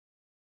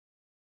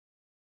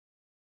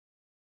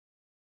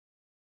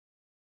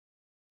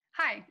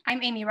Hi,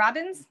 I'm Amy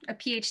Robbins, a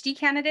Ph.D.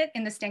 candidate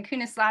in the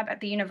Stankunas lab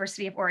at the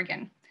University of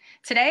Oregon.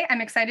 Today,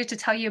 I'm excited to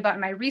tell you about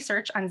my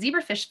research on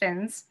zebrafish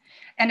fins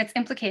and its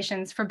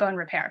implications for bone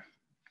repair.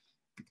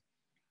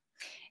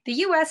 The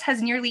US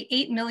has nearly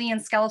 8 million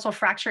skeletal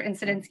fracture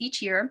incidents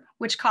each year,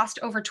 which cost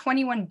over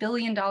 $21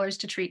 billion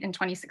to treat in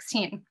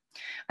 2016.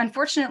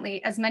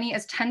 Unfortunately, as many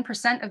as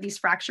 10% of these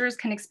fractures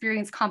can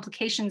experience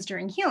complications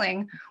during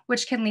healing,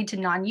 which can lead to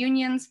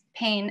non-unions,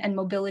 pain, and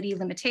mobility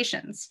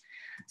limitations.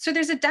 So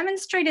there's a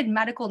demonstrated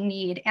medical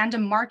need and a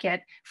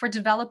market for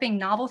developing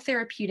novel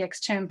therapeutics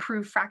to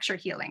improve fracture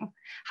healing.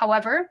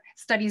 However,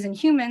 studies in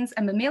humans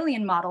and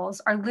mammalian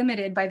models are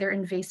limited by their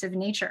invasive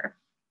nature.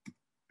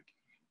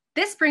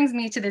 This brings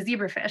me to the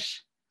zebrafish.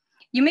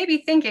 You may be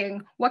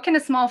thinking, what can a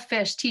small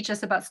fish teach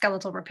us about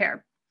skeletal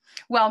repair?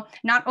 Well,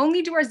 not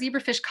only do our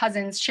zebrafish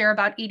cousins share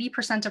about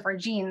 80% of our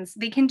genes,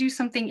 they can do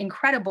something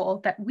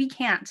incredible that we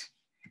can't.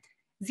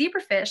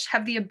 Zebrafish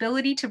have the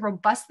ability to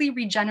robustly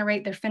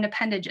regenerate their fin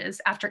appendages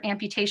after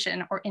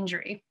amputation or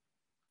injury.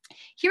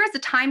 Here is a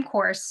time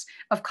course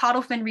of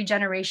caudal fin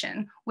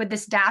regeneration with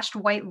this dashed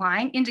white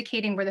line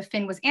indicating where the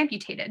fin was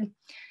amputated.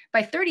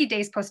 By 30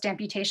 days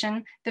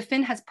post-amputation, the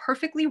fin has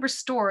perfectly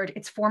restored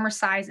its former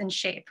size and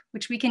shape,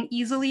 which we can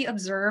easily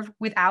observe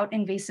without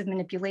invasive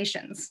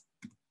manipulations.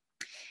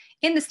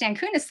 In the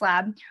Stankunas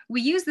lab,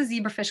 we use the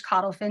zebrafish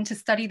caudal fin to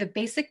study the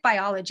basic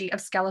biology of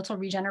skeletal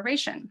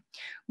regeneration.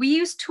 We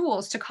use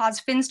tools to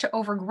cause fins to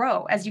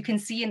overgrow, as you can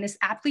see in this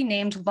aptly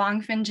named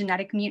longfin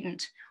genetic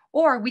mutant,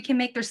 or we can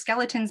make their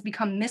skeletons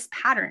become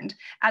mispatterned,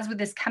 as with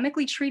this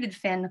chemically treated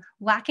fin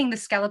lacking the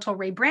skeletal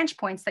ray branch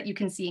points that you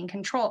can see in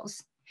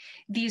controls.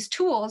 These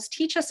tools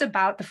teach us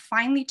about the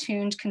finely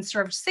tuned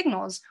conserved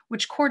signals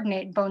which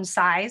coordinate bone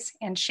size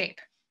and shape.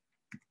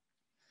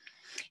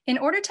 In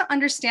order to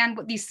understand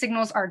what these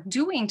signals are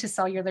doing to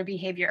cellular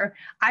behavior,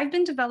 I've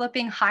been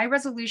developing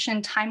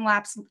high-resolution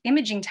time-lapse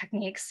imaging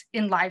techniques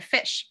in live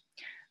fish.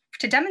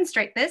 To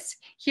demonstrate this,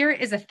 here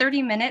is a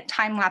 30-minute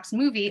time-lapse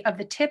movie of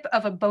the tip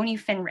of a bony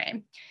fin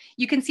ray.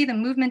 You can see the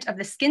movement of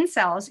the skin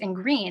cells in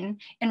green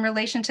in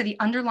relation to the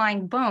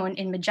underlying bone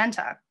in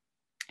magenta.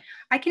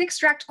 I can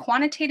extract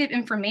quantitative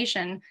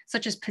information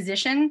such as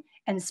position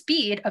and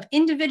speed of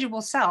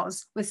individual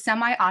cells with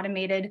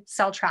semi-automated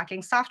cell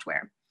tracking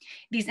software.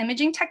 These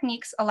imaging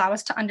techniques allow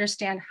us to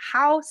understand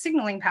how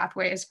signaling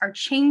pathways are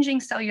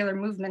changing cellular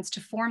movements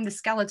to form the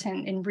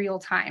skeleton in real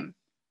time.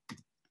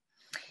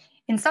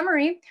 In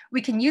summary,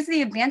 we can use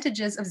the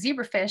advantages of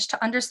zebrafish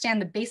to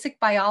understand the basic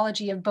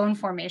biology of bone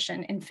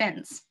formation in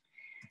fins.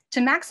 To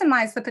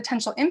maximize the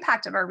potential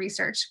impact of our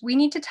research, we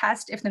need to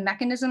test if the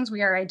mechanisms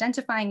we are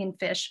identifying in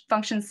fish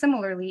function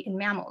similarly in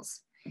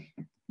mammals.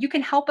 You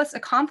can help us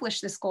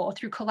accomplish this goal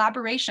through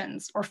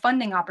collaborations or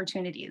funding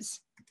opportunities.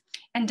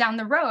 And down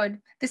the road,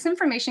 this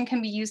information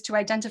can be used to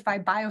identify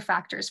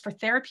biofactors for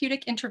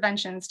therapeutic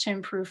interventions to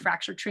improve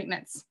fracture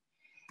treatments.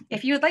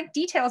 If you would like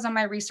details on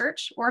my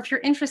research, or if you're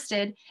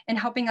interested in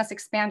helping us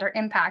expand our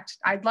impact,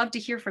 I'd love to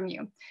hear from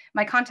you.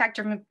 My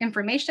contact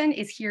information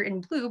is here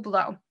in blue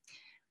below.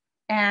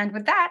 And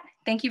with that,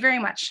 thank you very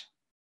much.